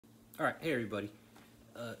All right, hey everybody.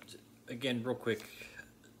 Again, real quick,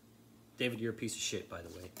 David, you're a piece of shit, by the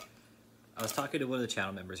way. I was talking to one of the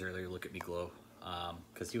channel members earlier, Look at Me Glow,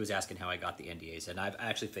 because he was asking how I got the NDAs, and I've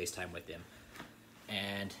actually FaceTime with him.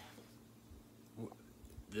 And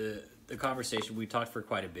the conversation, we talked for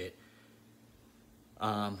quite a bit.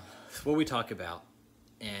 What we talk about,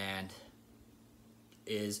 and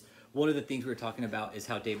is one of the things we were talking about is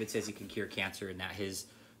how David says he can cure cancer, and that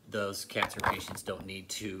those cancer patients don't need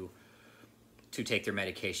to take their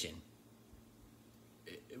medication.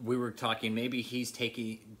 We were talking, maybe he's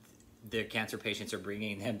taking, the cancer patients are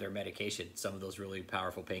bringing him their medication, some of those really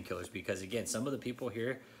powerful painkillers, because again, some of the people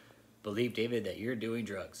here believe, David, that you're doing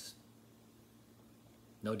drugs.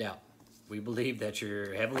 No doubt. We believe that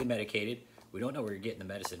you're heavily medicated. We don't know where you're getting the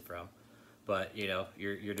medicine from, but you know,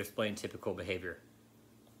 you're displaying typical behavior.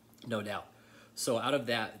 No doubt. So out of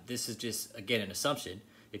that, this is just, again, an assumption.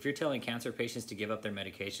 If you're telling cancer patients to give up their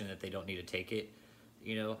medication, that they don't need to take it,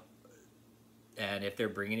 you know, and if they're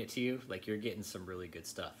bringing it to you, like, you're getting some really good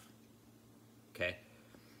stuff. Okay.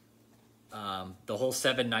 The whole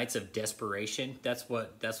 7 nights of desperation, that's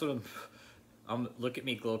what I'm Look at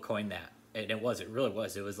Me Glow coined that. And it really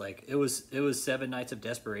was. It was like, it was 7 nights of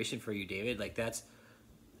desperation for you, David. Like,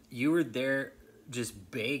 you were there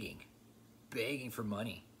just begging for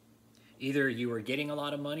money. Either you were getting a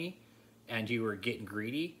lot of money and you were getting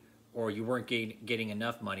greedy, or you weren't getting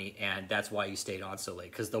enough money, and that's why you stayed on so late.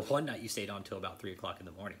 Because the one night you stayed on till about 3 o'clock in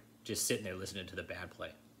the morning, just sitting there listening to the band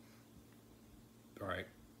play. All right.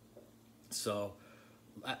 So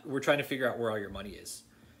we're trying to figure out where all your money is.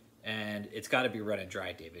 And it's got to be running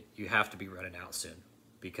dry, David. You have to be running out soon,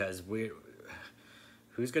 because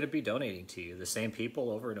who's going to be donating to you? The same people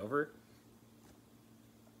over and over?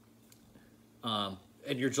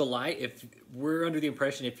 And your July, if we're under the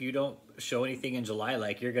impression, if you don't show anything in July,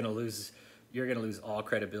 like, you're gonna lose all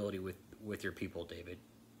credibility with your people, David.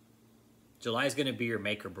 July is gonna be your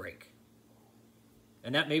make or break,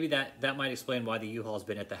 and that might explain why the U-Haul's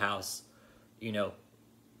been at the house, you know,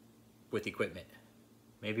 with equipment.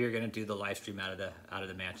 Maybe you're gonna do the live stream out of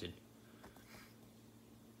the mansion.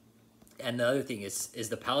 And the other thing is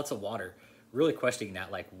the pallets of water. Really questioning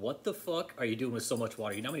that, like, what the fuck are you doing with so much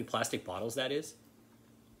water? You know how many plastic bottles that is?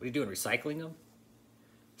 What are you doing, recycling them?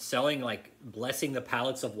 Selling, like, blessing the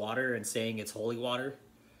pallets of water and saying it's holy water?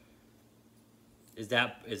 Is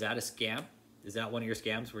that a scam? Is that one of your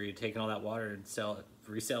scams where you're taking all that water and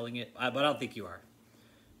reselling it? But I don't think you are.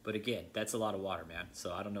 But again, that's a lot of water, man.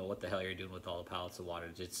 So I don't know what the hell you're doing with all the pallets of water.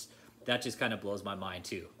 That just kind of blows my mind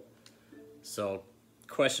too. So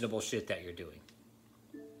questionable shit that you're doing.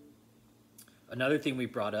 Another thing we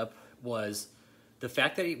brought up was the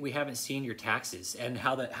fact that we haven't seen your taxes, and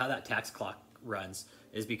how that tax clock runs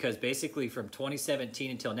is because basically from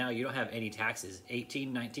 2017 until now, you don't have any taxes.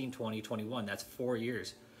 18, 19, 20, 21, that's 4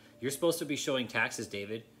 years. You're supposed to be showing taxes,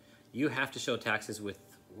 David. You have to show taxes with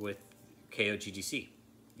KOGGC.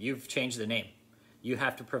 You've changed the name. You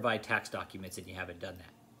have to provide tax documents, and you haven't done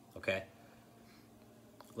that, okay?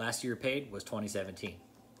 Last year paid was 2017.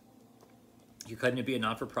 You couldn't be a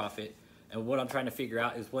non-for-profit. And what I'm trying to figure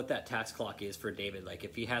out is what that tax clock is for David. Like,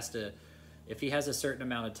 if he has a certain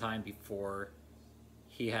amount of time before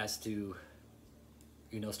he has to,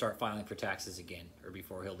 you know, start filing for taxes again, or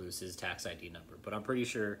before he'll lose his tax ID number. But I'm pretty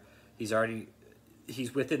sure he's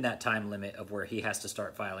within that time limit of where he has to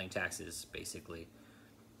start filing taxes, basically,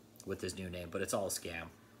 with his new name. But it's all a scam.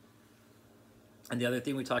 And the other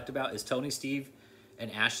thing we talked about is Tony, Steve, and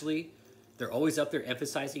Ashley. They're always up there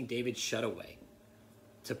emphasizing David's shutaway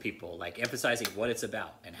to people, like emphasizing what it's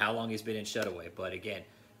about and how long he's been in shutaway. But again,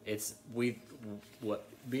 what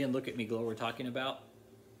me and Look at Me Glow were talking about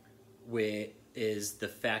is the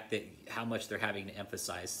fact that how much they're having to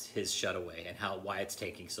emphasize his shutaway and why it's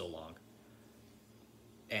taking so long.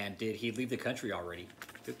 And did he leave the country already?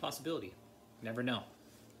 Good possibility. Never know.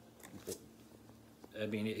 I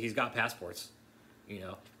mean, he's got passports, you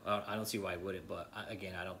know. I don't see why he wouldn't, but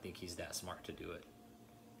again, I don't think he's that smart to do it.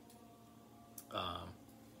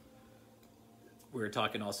 We were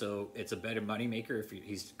talking also, it's a better moneymaker if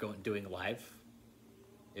he's doing live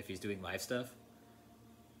stuff.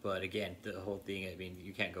 But again, the whole thing, I mean,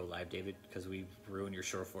 you can't go live, David, because we ruin your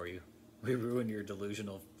show for you. We ruin your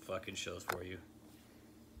delusional fucking shows for you.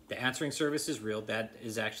 The answering service is real. That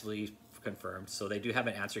is actually confirmed. So they do have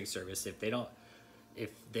an answering service. If they don't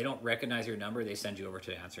recognize your number, they send you over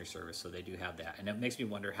to the answering service. So they do have that. And it makes me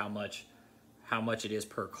wonder how much it is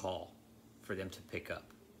per call for them to pick up.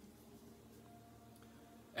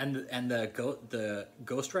 And the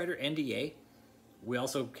Ghostwriter NDA, we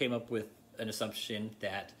also came up with an assumption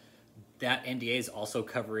that NDA is also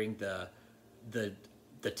covering the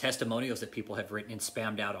the testimonials that people have written and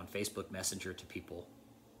spammed out on Facebook Messenger to people.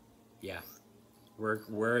 Yeah,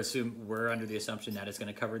 we're under the assumption that it's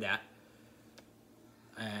going to cover that.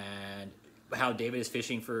 And how David is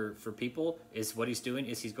fishing for people is what he's doing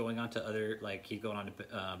is he's going on to other, like he's going on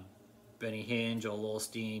to Benny Hinn, Joel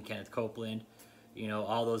Osteen, Kenneth Copeland, you know,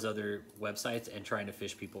 all those other websites, and trying to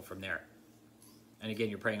fish people from there. And again,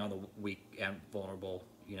 you're preying on the weak and vulnerable.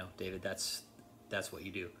 You know, David, that's what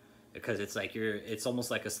you do, because it's like it's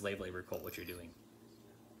almost like a slave labor cult what you're doing,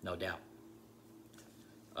 no doubt.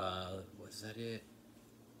 Was that it?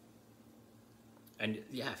 And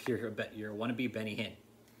yeah, if you're a wannabe Benny Hinn,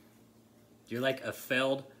 you're like a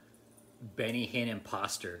failed Benny Hinn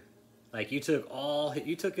imposter. Like you took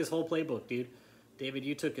his whole playbook, dude. David,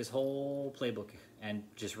 you took his whole playbook and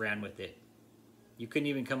just ran with it. You couldn't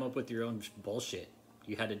even come up with your own bullshit.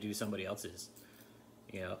 You had to do somebody else's,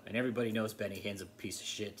 you know. And everybody knows Benny Hinn's a piece of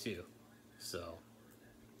shit too. So,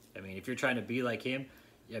 I mean, if you're trying to be like him,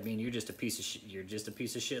 I mean, you're just a piece of shit. You're just a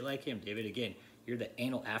piece of shit like him, David. Again, you're the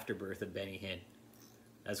anal afterbirth of Benny Hinn.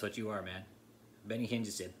 That's what you are, man. Benny Hinn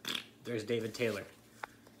just said, "There's David Taylor."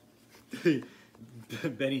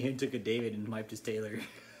 Benny Hinn took a David and wiped his Taylor.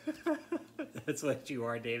 That's what you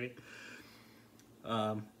are, David.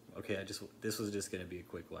 Okay, this was just going to be a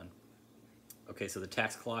quick one. Okay, so the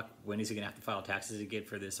tax clock, when is he going to have to file taxes again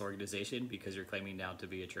for this organization? Because you're claiming now to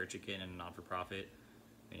be a church again and a non-for-profit,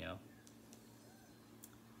 you know.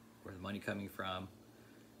 Where's the money coming from?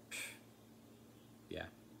 Yeah.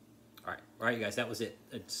 All right, you guys, that was it.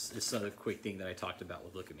 It's another quick thing that I talked about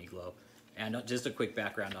with Look at Me Glow. And just a quick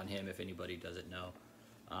background on him, if anybody doesn't know.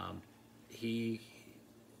 He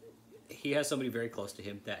has somebody very close to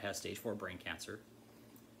him that has stage 4 brain cancer.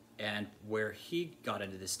 And where he got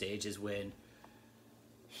into this stage is when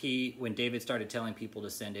David started telling people to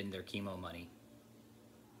send in their chemo money.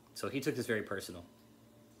 So he took this very personal.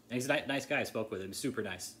 And he's a nice guy. I spoke with him. He's super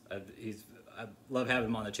nice. I love having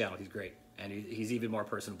him on the channel. He's great. And he's even more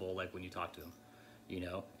personable, like when you talk to him, you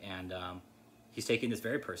know. And he's taking this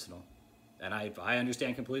very personal. And I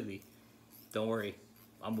understand completely. Don't worry.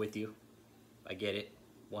 I'm with you. I get it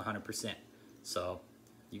 100%. So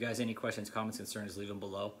you guys, any questions, comments, concerns, leave them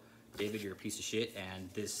below. David, you're a piece of shit. And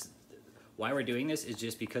why we're doing this is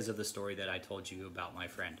just because of the story that I told you about my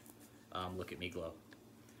friend. Look at Me Glow.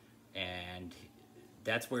 And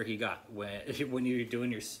that's where he got. When you were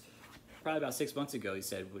doing your, probably about 6 months ago, he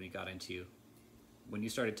said when he got into you. When you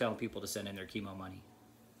started telling people to send in their chemo money.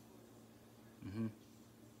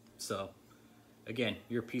 So, again,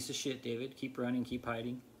 you're a piece of shit, David. Keep running, keep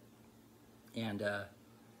hiding. And,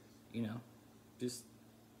 you know, just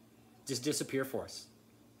disappear for us.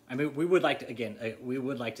 I mean, we would like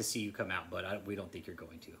to see you come out, but we don't think you're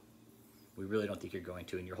going to. We really don't think you're going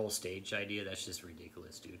to. And your whole stage idea, that's just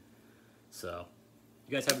ridiculous, dude. So,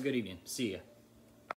 you guys have a good evening. See ya.